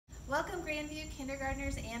Welcome Grandview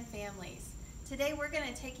kindergartners and families. Today we're going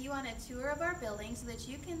to take you on a tour of our building so that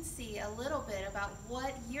you can see a little bit about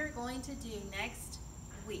what you're going to do next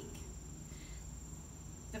week.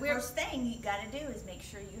 The first thing you got to do is make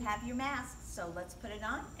sure you have your mask. So let's put it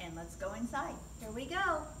on and let's go inside. Here we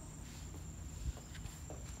go.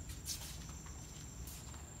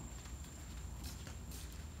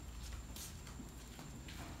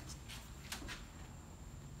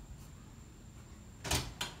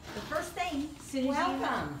 The first thing, as soon as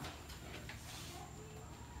Welcome.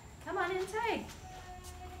 Come on inside.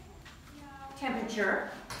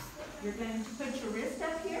 Temperature. you're going to put your wrist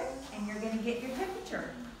up here and you're going to get your temperature.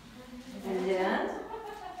 And then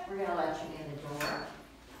we're going to let you in the door.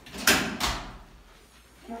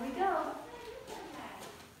 Here we go.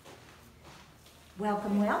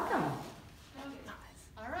 Welcome, welcome.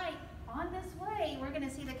 All right, on this way, we're going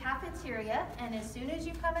to see the cafeteria, and as soon as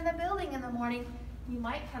you come in the building in the morning, you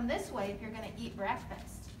might come this way if you're going to eat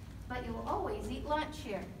breakfast, but you'll always eat lunch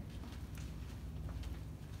here.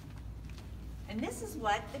 And this is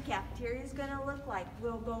what the cafeteria is going to look like.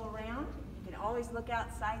 We'll go around. You can always look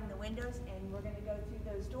outside in the windows, and we're going to go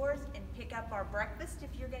through those doors and pick up our breakfast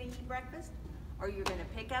if you're going to eat breakfast, or you're going to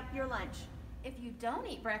pick up your lunch. If you don't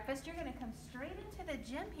eat breakfast, you're going to come straight into the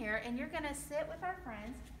gym here, and you're going to sit with our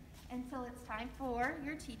friends until it's time for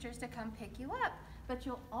your teachers to come pick you up. But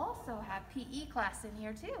you'll also have PE class in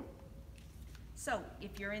here too. So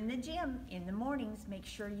if you're in the gym in the mornings, make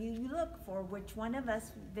sure you look for which one of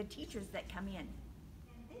us, the teachers that come in.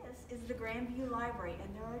 And this is the Grandview Library,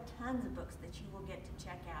 and there are tons of books that you will get to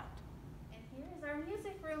check out. And here is our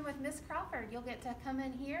music room with Miss Crawford. You'll get to come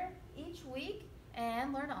in here each week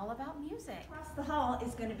and learn all about music. Across the hall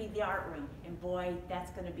is going to be the art room, and boy,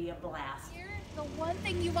 that's going to be a blast. Here, the one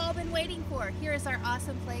thing you've all been waiting for. Here is our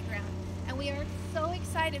awesome playground. And we are so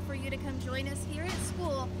excited for you to come join us here at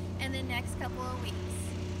school in the next couple of weeks.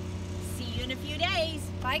 See you in a few days.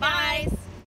 Bye, guys.